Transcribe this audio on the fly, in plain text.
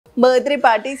Birthday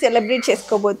party celebrate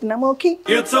చేసుకోబోతున్నాం. Okay,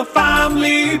 It's a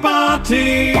family party.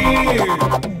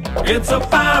 It's a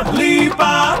family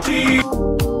party.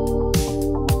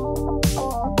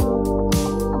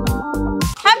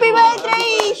 Happy birthday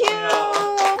ఇషు,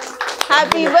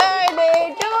 happy birthday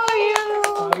to you.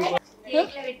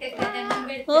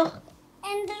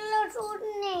 ఎండలో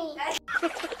చూడని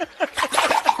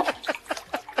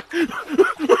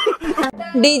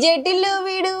DJ Tillu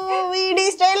వీడు, వీడి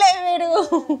style వీడు.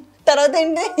 తర్వాత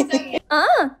ఏంటి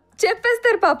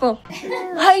చెప్పేస్తారు పాపం.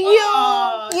 అయ్యో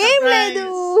ఏం లేదు.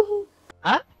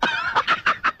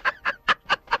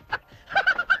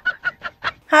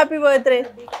 Happy birthday.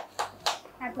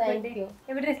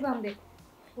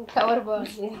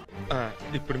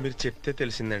 ఇప్పుడు మీరు చెప్తే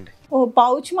తెలిసిందండి. ఓ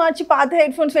పౌచ్ మార్చి పాత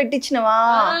హెడ్ ఫోన్స్ పెట్టించినవా?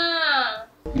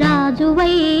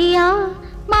 రాజువయ్యా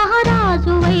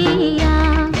మహారాజువయ్యా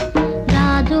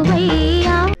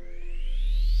రాజువయ్యా.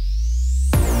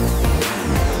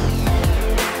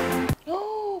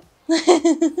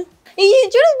 ఈ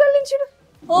చూడు బల్లి చూడు.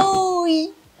 ఓయ్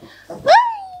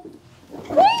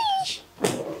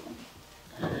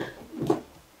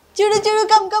చూడు చూడు,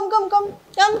 come come come come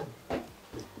come,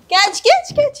 catch catch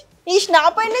catch. ఈ నా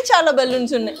పైన చాలా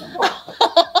బెలూన్స్ ఉన్నాయి.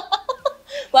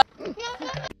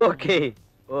 ఓకే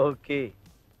ఓకే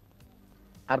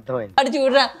అర్థమైంది. వాడు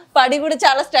చూడరా, పడి కూడా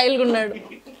చాలా స్టైల్గా ఉన్నాడు.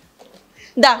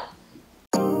 దా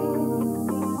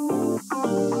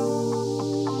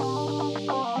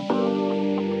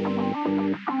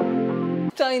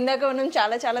సో ఇందాక మనం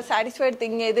చాలా చాలా సాటిస్ఫైడ్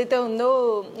థింగ్ ఏదైతే ఉందో,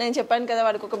 నేను చెప్పాను కదా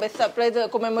వాడికి ఒక బెస్ట్ సర్ప్రైజ్,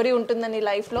 ఒక మెమరీ ఉంటుందని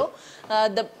లైఫ్లో.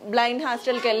 ద బ్లైండ్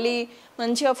హాస్టల్కి వెళ్ళి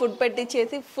మంచిగా ఫుడ్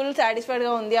పెట్టించేసి ఫుల్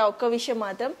సాటిస్ఫైడ్గా ఉంది ఆ ఒక్క విషయం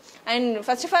మాత్రం. And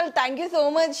first of all thank you so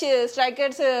much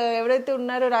strikers ఎవరైతే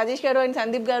ఉన్నారో, రాజేష్ గారు అండ్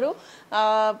సందీప్ గారు,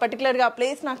 పర్టికులర్గా ఆ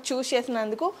ప్లేస్ నాకు చూస్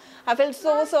చేసినందుకు. I full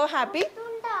so so happy.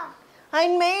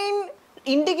 And main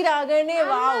ఇంటికి రాగానే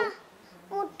వావ్,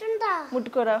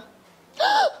 ముట్టుకోరా.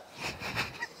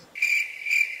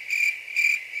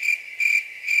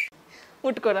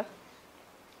 ముట్టుకోరా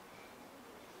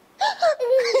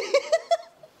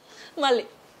మళ్ళీ.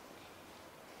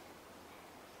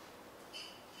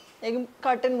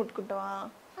 కర్టెన్ ముట్టుకుంటావా?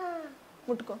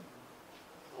 ముట్టుకో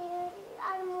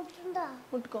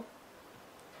ముట్టుకో.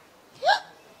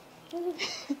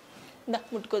 దా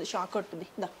ముట్టుకోదు, షాక్ కొట్టుది.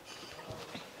 దా.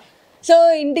 సో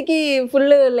ఇంటికి ఫుల్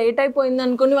లేట్ అయిపోయింది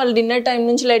అనుకుని, వాళ్ళు డిన్నర్ టైం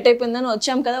నుంచి లేట్ అయిపోయిందని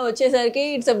వచ్చాం కదా. వచ్చేసరికి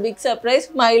ఇట్స్ అ బిగ్ సర్ప్రైజ్.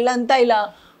 మా ఇల్లంతా ఇలా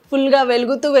ఫుల్గా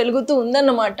వెలుగుతూ వెలుగుతూ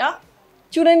ఉందన్నమాట.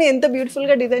 చూడండి ఎంత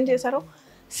బ్యూటిఫుల్గా డిజైన్ చేశారో.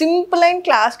 సింపుల్ అండ్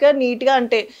క్లాస్గా నీట్గా,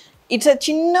 అంటే ఇట్స్ అ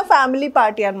చిన్న ఫ్యామిలీ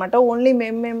పార్టీ అనమాట. ఓన్లీ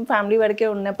మేము ఫ్యామిలీ వరకే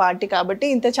ఉన్న పార్టీ కాబట్టి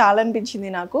ఇంత చాలా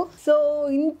అనిపించింది నాకు. సో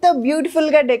ఇంత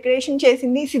బ్యూటిఫుల్గా డెకరేషన్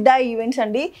చేసింది సిద్ధా ఈవెంట్స్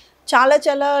అండి. చాలా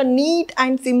చాలా నీట్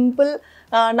అండ్ సింపుల్.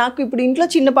 నాకు ఇప్పుడు ఇంట్లో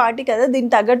చిన్న పార్టీ కదా,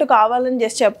 దీనికి తగ్గట్టు కావాలని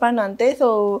జస్ట్ చెప్పాను అంతే. సో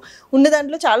ఉన్న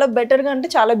దాంట్లో చాలా బెటర్గా, అంటే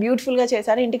చాలా బ్యూటిఫుల్గా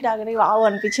చేశారు. ఇంటికి రాగానే వావ్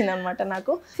అనిపించింది అనమాట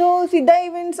నాకు. So Siddha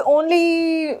events only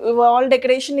wall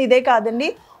decoration ఇదే కాదండి,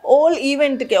 ఓల్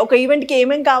ఈవెంట్కి, ఒక ఈవెంట్కి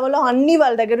ఏమేమి కావాలో అన్నీ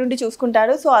వాళ్ళ దగ్గర నుండి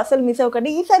చూసుకుంటారు. సో అసలు మిస్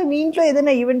అవ్వకండి. ఈసారి మీ ఇంట్లో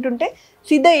ఏదైనా ఈవెంట్ ఉంటే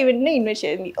సిద్ధా ఈవెంట్ని ఇన్వైట్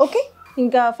చేయండి. ఓకే,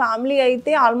 ఇంకా ఫ్యామిలీ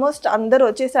అయితే ఆల్మోస్ట్ అందరు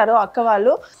వచ్చేసారు. అక్క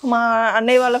వాళ్ళు, మా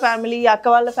అన్నయ్య వాళ్ళ ఫ్యామిలీ, అక్క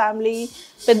వాళ్ళ ఫ్యామిలీ,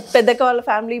 పెద్దక్క వాళ్ళ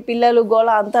ఫ్యామిలీ, పిల్లలు, గోళ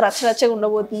అంతా రచ్చరచ్చగా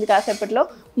ఉండబోతుంది. కాసేపట్లో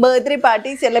బర్త్డే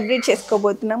పార్టీ సెలబ్రేట్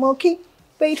చేసుకోబోతున్నాం. Okay,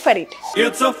 wait for it.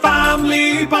 It's a family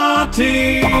party.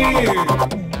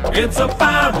 It's a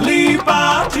family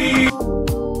party.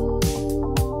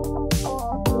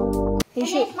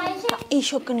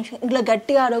 Eshu ఒక్క నిమిషం, ఇలా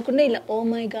గట్టిగా ఆడకుండా ఇలా ఓ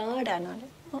మై గాడ్ అనాలి.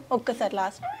 ఒక్కసారి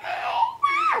లాస్ట్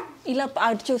ఇలా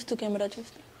అటు చూస్తూ, కెమెరా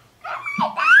చూస్తూ.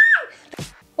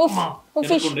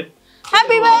 Fish.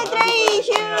 Happy birthday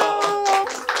Eshu,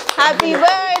 happy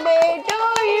birthday to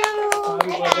you,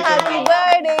 happy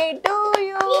birthday to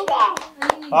you,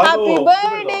 happy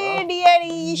birthday dear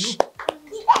ఈష్,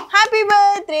 happy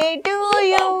birthday to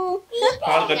you,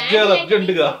 happy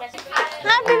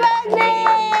birthday.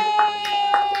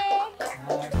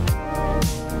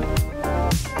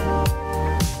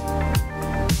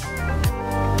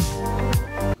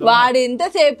 వాడు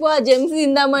ఎంతసేపు ఆ జెమ్స్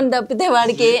తిందామని తప్పితే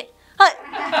వాడికి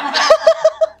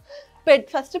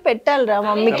ఫస్ట్ పెట్టాలిరా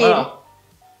మమ్మీకి,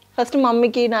 ఫస్ట్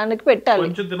మమ్మీకి నాన్నకి పెట్టాలి.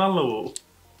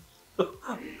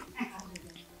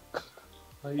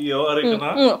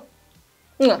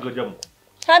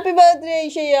 Happy birthday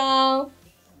ఈషయ్య,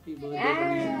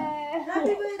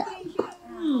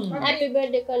 happy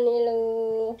birthday కన్నీలు.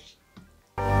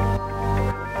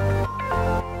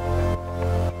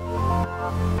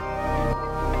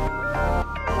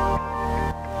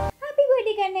 Happy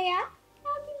birthday Kannayya.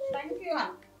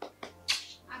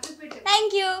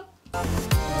 Thank you.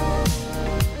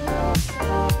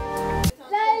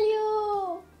 Love you.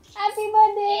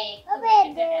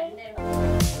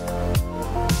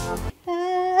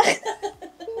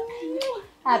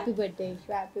 Happy birthday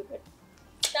happy birthday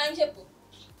thanks చెప్పు.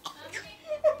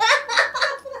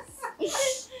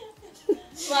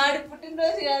 వాడి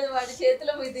పుట్టినరోజు కాదు, వాడి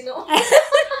చేతిలో పోయి తిను.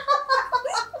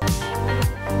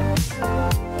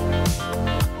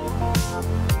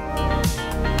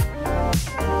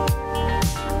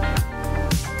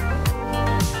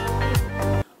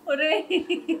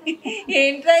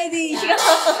 ఏంట్రా ఇది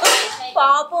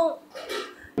పాపం.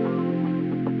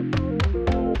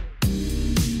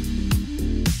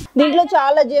 దీంట్లో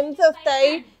చాలా జెమ్స్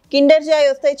వస్తాయి, కిండర్ జాయ్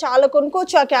వస్తాయి, చాలా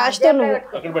కొనుక్కోవచ్చు ఆ క్యాష్ తో. నువ్వు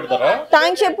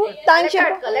థ్యాంక్స్ చెప్పు, థ్యాంక్స్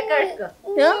చెప్పు.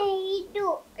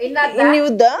 ఇన్ని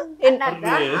వద్దా?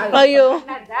 అయ్యో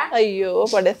అయ్యో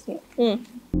పడేస్తున్నా.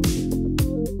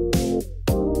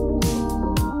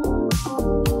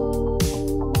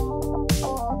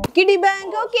 Kiddie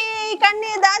bank. ఓకే,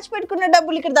 ఇక్కడనే దాచిపెట్టుకున్న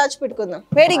డబ్బులు ఇక్కడ దాచిపెట్టుకుందాం.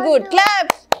 Very good,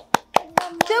 clap.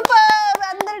 సూపర్,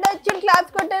 అందరు డచ్చులు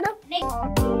క్లాప్స్ కొట్టారు.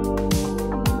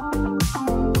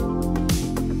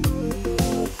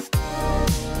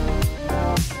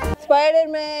 Spider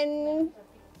man.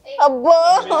 అబ్బో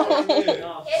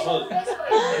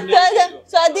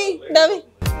స్వాతి డవి.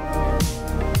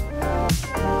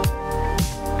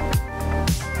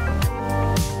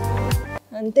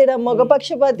 అంతేరా, మగ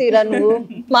పక్షపాతిరా నువ్వు.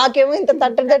 మాకేమో ఇంత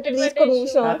తట్టడి తీసుకొని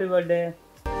కూర్చో.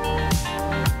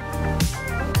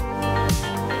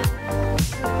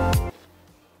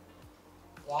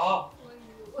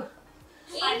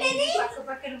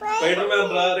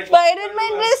 స్పైడర్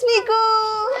మ్యాన్ డ్రెస్ నీకు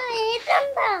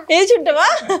ఏ చుట్టవా?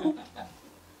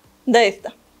 దయిస్తా.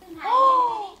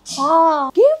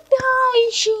 Gift.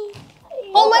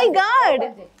 Oh my God.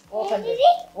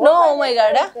 No, oh my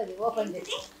God.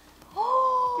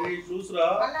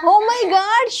 Oh my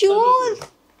God, shoes.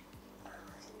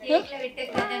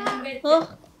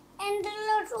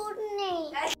 ఎండ్రలో చూడండి.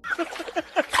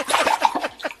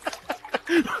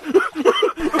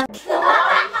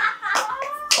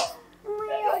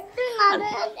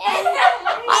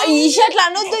 ఈ షర్ట్లు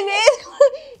అనొద్దు,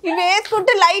 ఇవి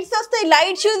వేసుకుంటే లైట్స్ వస్తాయి.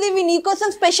 లైట్ షూస్ ఇవి నీకోసం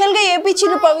స్పెషల్ గా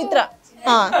వేపించిండ్రు పవిత్ర.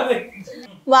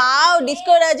 వావ్,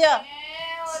 డిస్కో రాజా.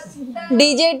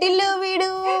 డీజే టిల్లు వీడు,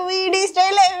 వీడి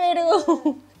స్టైల్ వీడు.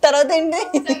 తర్వాత ఏంటి?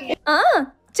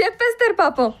 చెప్పేస్తారు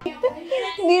పాపం.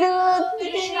 వీడు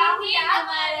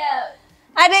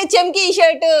అరే చెమ్కి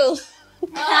shirt,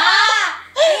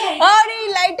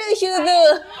 light shoes.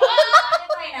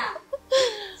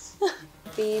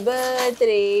 Happy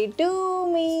birthday to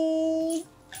me,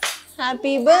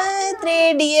 happy birthday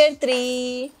dear 3.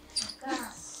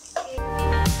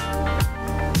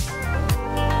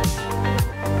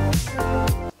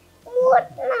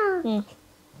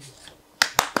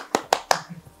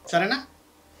 సరేనా?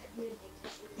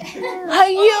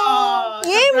 అయ్యో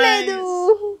ఏం లేదు.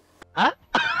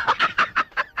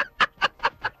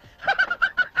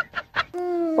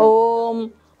 ఓం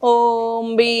ఓం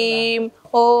భీం,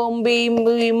 ఓం భీం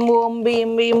భీం, ఓం భీం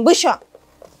భీం బుష.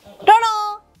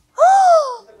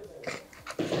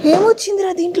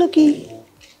 ఏమొచ్చిందిరా దీంట్లోకి?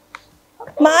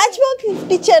 మ్యాచ్ బాక్స్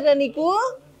గిఫ్ట్ ఇచ్చారా నీకు?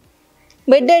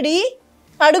 బెడ్డడి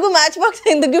అడుగు, మ్యాచ్ బాక్స్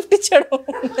ఎందుకు గిఫ్ట్ ఇచ్చాడు?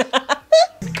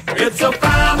 It's a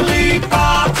family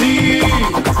party.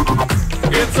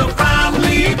 It's a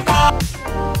family party.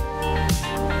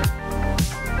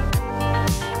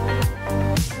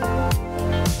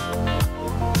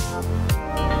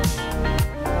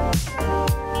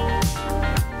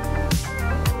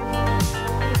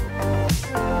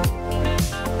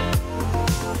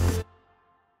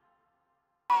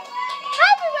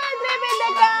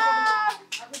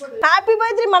 Happy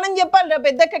birthday మనం చెప్పాలిరా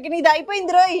పెద్దక్కకి. నీది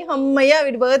అయిపోయింది రోయ్. అమ్మయ్య,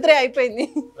 వీడి బర్త్డే అయిపోయింది.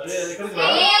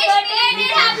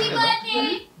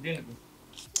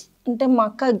 అంటే మా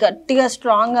అక్క గట్టిగా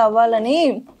స్ట్రాంగ్ అవ్వాలని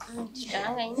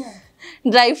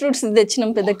డ్రై ఫ్రూట్స్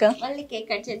తెచ్చినాం పెద్దక్క. మళ్ళీ కేక్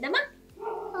కట్ చేద్దామా?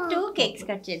 2 కేక్స్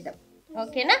కట్ చేద్దాం,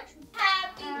 ఓకేనా?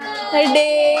 Birthday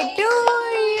to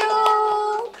you,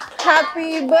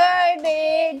 happy birthday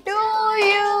to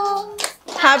you,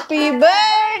 happy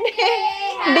birthday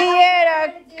dear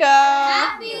అక్క,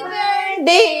 happy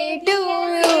birthday to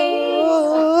you.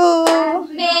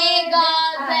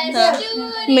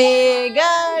 May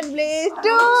God bless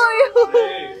to you.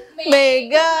 May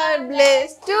God bless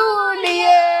to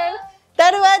dear.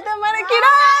 తర్వాత మనకి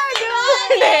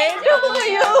రాగలే to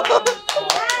you.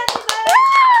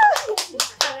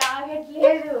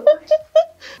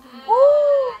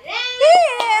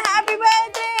 Happy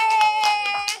birthday.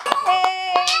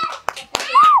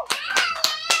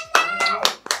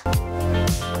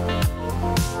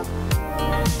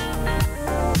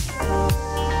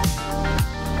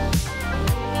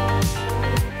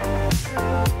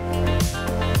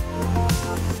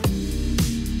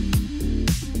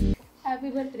 Happy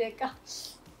birthday అక్క.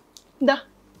 దా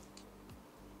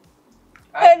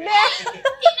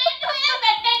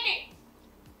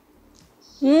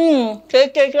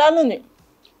cake లాగా ఉంది.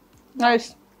 Nice.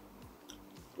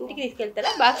 ఇంటికి తీసుకెళ్తారా?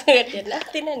 Box కట్టారా?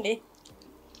 తినండి.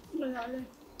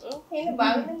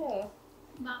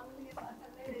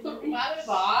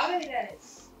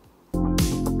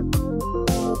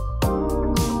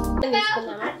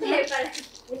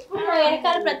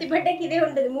 వెనకాల ప్రతి బిడ్డకి ఇదే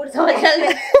ఉంటుంది 3 సంవత్సరాలు.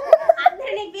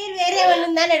 అందరి పేరు వేరే ఏమైనా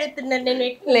ఉందా అని అడుగుతున్నాను నేను.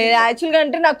 లేదు, యాక్చువల్గా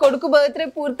అంటే నా కొడుకు బర్త్డే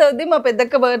పూర్తవుద్ది, మా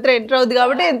పెద్దక్క బర్త్డే ఎంటర్ అవుద్ది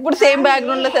కాబట్టి ఎప్పుడు సేమ్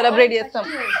బ్యాక్గ్రౌండ్ లో సెలబ్రేట్ చేస్తాం.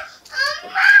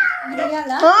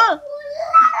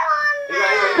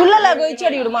 పుల్లలాగా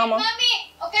ఇచ్చాడు ఇప్పుడు మామ.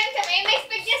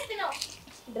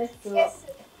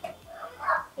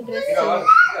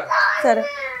 సరే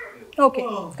ఓకే,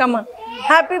 కమాన్.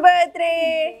 Happy birthday,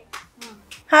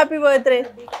 happy birthday.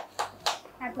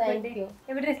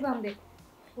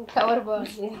 Cover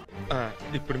బాగుంది.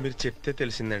 ఇప్పుడు మీరు చెప్తే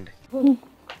తెలిసిందండి.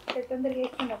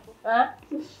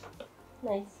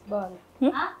 నైస్, బాగుంది.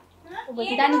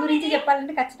 దాని గురించి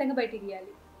చెప్పాలంటే ఖచ్చితంగా బయటికి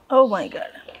తీయాలి. Oh my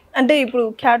God. అంటే ఇప్పుడు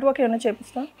క్యాట్ వాక్ ఏమైనా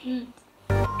చేపిస్తా?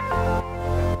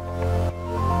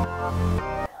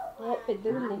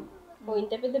 పెద్దది ఉంది. ఓ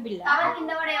ఇంత పెద్ద బిల్ల.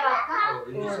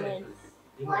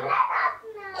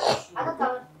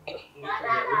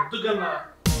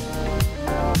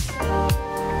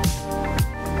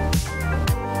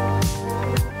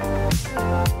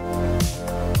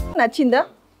 నచ్చిందా?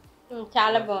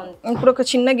 చాలా బాగుంది. ఇప్పుడు ఒక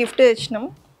చిన్న గిఫ్ట్ తెచ్చినాం.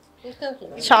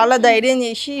 చాలా ధైర్యం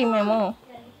చేసి మేము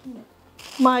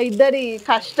మా ఇద్దరి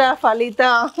కష్ట ఫలిత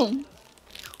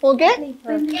ఓకే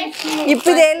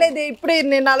ఇప్పుడు ఏలేదు, ఇప్పుడు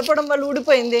నేను నలపడం వల్ల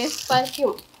ఊడిపోయింది.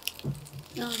 పర్ఫ్యూమ్.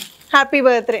 Happy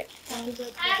birthday.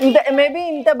 ఇంత మేబీ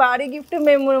ఇంత భారీ గిఫ్ట్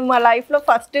మేము మా లైఫ్లో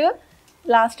ఫస్ట్,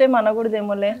 లాస్ట్ టైం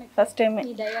అనకూడదేమోలే, ఫస్ట్ టైమే.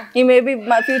 ఈ మేబీ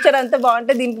మా ఫ్యూచర్ అంతా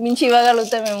బాగుంటే దీనికి మించి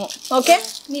ఇవ్వగలుగుతామేమో. ఓకే,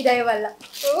 నీ దయ వల్ల.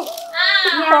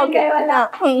 Okay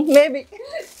maybe.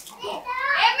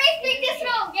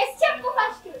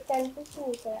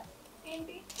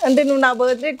 అంటే నువ్వు నా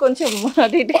బర్త్డే కొంచెం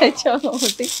అటు ఇటు ఇచ్చావు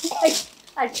కాబట్టి.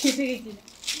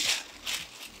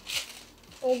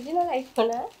 ఒరిజినల్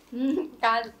ఐఫోనా?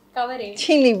 కాదు, కవరే.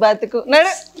 చిన్ని బతుకు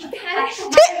నడు.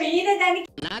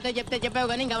 నాతో చెప్తే చెప్పావు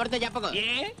కానీ ఎవరితో చెప్పకు,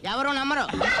 ఎవరు నమ్మరు.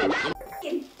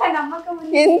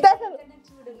 ఎంత అసలు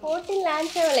 14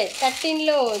 లాంచ్ అవ్వలేదు,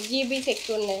 13లో జీబీస్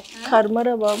ఎక్కువ ఉన్నాయి.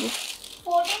 కర్మరా బాబు.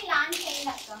 14 లాంచ్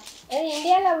అయిందక్క. అది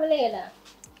ఇండియాలో అవ్వలే కదా.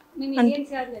 మేము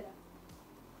ఇండియన్స్ కాదు కదా.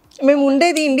 మేము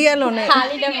ఉండేది ఇండియాలోనే.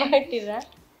 ఖాళీ డబ్బా పెట్టిర్రా?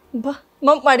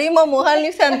 మరి మా మొహాలు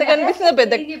చూస్తే అంత కనిపిస్తుందా?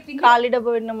 పెద్ద ఖాళీ డబ్బా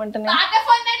పెట్టినామంటేనే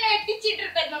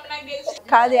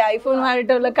కాదు, ఐఫోన్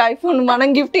వాడేటోళ్ళకి ఐఫోన్ మనం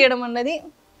గిఫ్ట్ ఇవ్వడం అన్నది.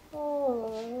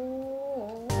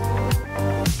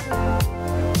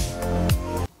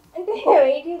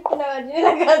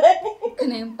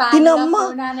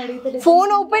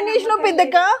 ఫోన్ ఓపెన్ చేసిన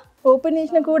పెద్దక్క, ఓపెన్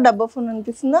చేసినాక డబ్బా ఫోన్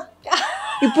అనిపిస్తుందా?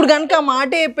 ఇప్పుడు కనుక ఆ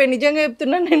మాట చెప్పే, నిజంగా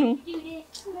చెప్తున్నా నేను.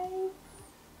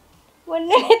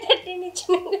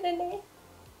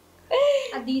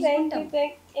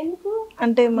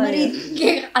 అంటే మరి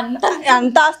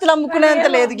అంత ఆస్తులు అమ్ముకునేంత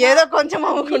లేదు, ఏదో కొంచెం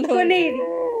అమ్ముకుంటాం.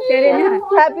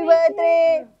 Happy birthday.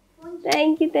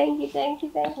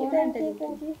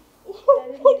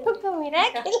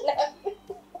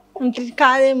 అంటే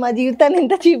కాదే, మా జీవితాన్ని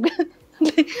ఇంత చీప్గా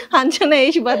అంచనా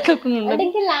వేసి బతకకుండా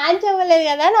లాంచ్ అవ్వలేదు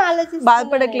కదా అని ఆలోచిస్తాను.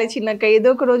 బాధపడట్లే చిన్నక్క, ఏదో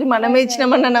ఒక రోజు మనమే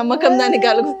ఇచ్చినామన్న నమ్మకం దానికి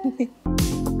కలుగుతుంది.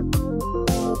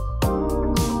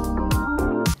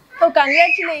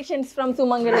 కంగ్రాచులేషన్స్ ఫ్రమ్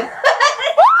సుమంగళి.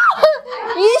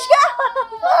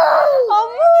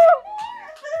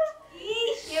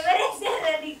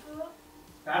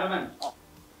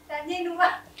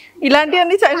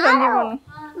 ఇలాంటివన్నీ సంజీవ్.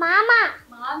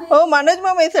 ఓ మనోజ్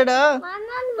మామ వేసాడా?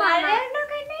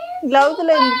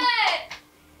 గ్లౌజులు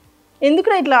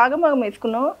ఎందుకురా ఇట్లా ఆగమాగం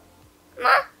వేసుకున్నావు?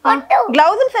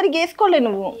 గ్లౌజులు సరిగ్గా వేసుకోలే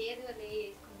నువ్వు.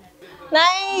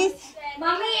 నైస్,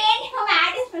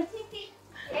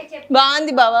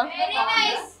 బాగుంది బావా.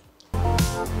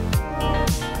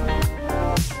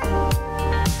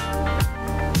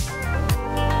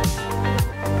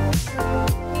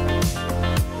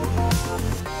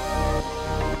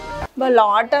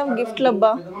 లాట్ ఆఫ్ గిఫ్ట్లు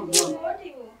అబ్బా.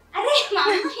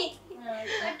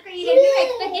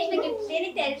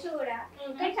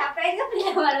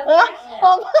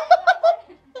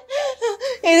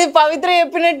 ఇది పవిత్ర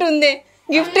చెప్పినట్టుంది,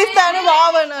 గిఫ్ట్ ఇస్తాను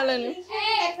బాగా అనాలని.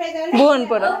 బోన్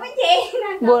పొర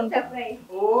బోన్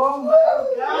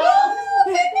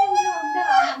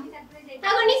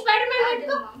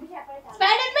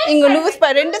ఇంకో నువ్వు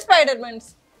రెండు spider man's.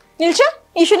 నిల్చో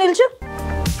Eshu, నిల్చో.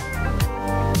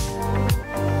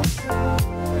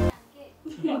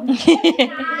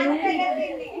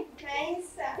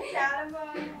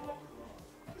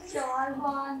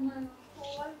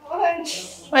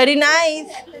 Very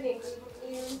nice.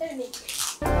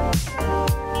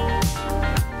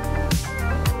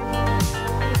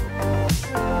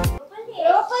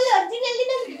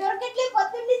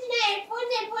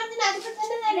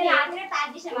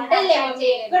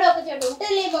 ఎక్కడ ఒక చోట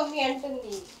ఉంటలే మమ్మీ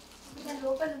అంటుంది.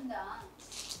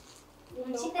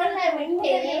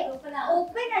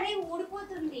 ఓపెన్ అని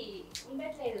ఊడిపోతుంది,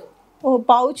 ఉండట్లేదు. ఓ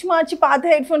పౌచ్ మార్చి పాత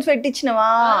హెడ్ ఫోన్స్ పెట్టించినవా?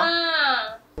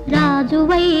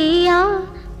 రాజువయ్యా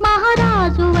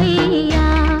మహారాజువయ్యా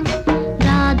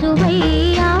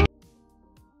రాజువయ్యా.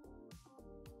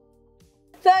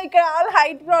 సో ఇక్కడ ఆల్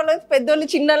హైట్ ప్రాబ్లమ్స్, పెద్దోళ్ళు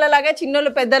చిన్నోళ్ళలాగా,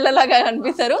 చిన్నోళ్ళు పెద్దోళ్ళలాగా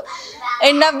కనిపిస్తారు.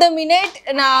 ఎండ్ ఆఫ్ ద మినిట్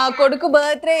నా కొడుకు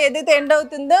బర్త్డే ఏదైతే ఎండ్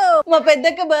అవుతుందో మా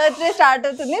పెద్దక్క బర్త్డే స్టార్ట్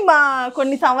అవుతుంది. మా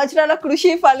కొన్ని సంవత్సరాల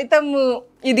కృషి ఫలితం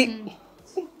ఇది.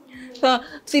 సో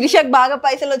శిరీషకు బాగా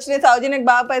పైసలు వచ్చినాయి, సౌజన్యకు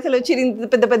బాగా పైసలు వచ్చి ఇంత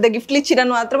పెద్ద పెద్ద గిఫ్ట్లు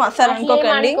ఇచ్చిరని మాత్రం అస్సలు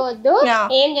అనుకోకండి.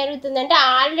 ఏం జరుగుతుందంటే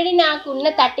ఆల్రెడీ నాకు ఉన్న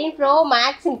 13 Pro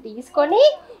Max తీసుకొని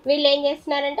వీళ్ళు ఏం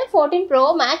చేస్తున్నారంటే 14 Pro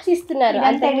Max ఇస్తున్నారు.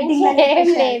 అంత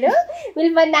ఏం లేదు,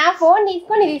 వీళ్ళు నా ఫోన్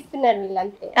తీసుకొని ఇది ఇస్తున్నారు వీళ్ళు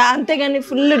అంతే. అంతేగాని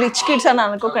ఫుల్ రిచ్ కిడ్స్ అని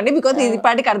అనుకోకండి, బికాస్ ఇది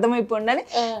పాటికి అర్థమైపోండి.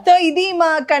 సో ఇది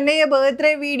మా కన్నయ్య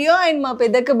బర్త్డే వీడియో అండ్ మా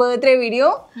పెద్దక్క బర్త్డే వీడియో.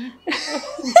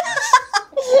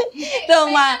 సో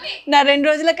నా 2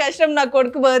 రోజుల కష్టం నా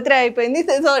కొడుకు బర్త్డే అయిపోయింది.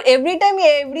 So every time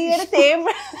every year same.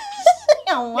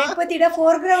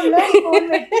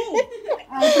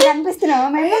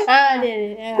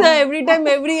 So every time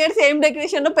every year same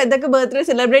decoration లో పెద్దక్క బర్త్డే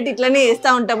సెలబ్రేట్ ఇట్లానే చేస్తా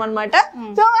ఉంటాం అనమాట.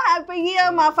 సో హ్యాపీగా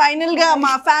మా ఫైనల్ గా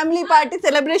మా family party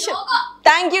celebration.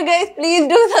 Thank you guys, please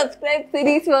do subscribe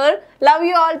series world. Love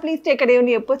you all. Please take అడే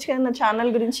చెప్పొచ్చు కదా నా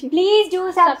ఛానల్ గురించి. Please do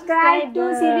subscribe to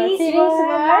Siris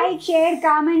World. Like, share,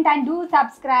 comment and do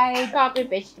subscribe. Copy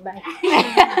paste. Bye.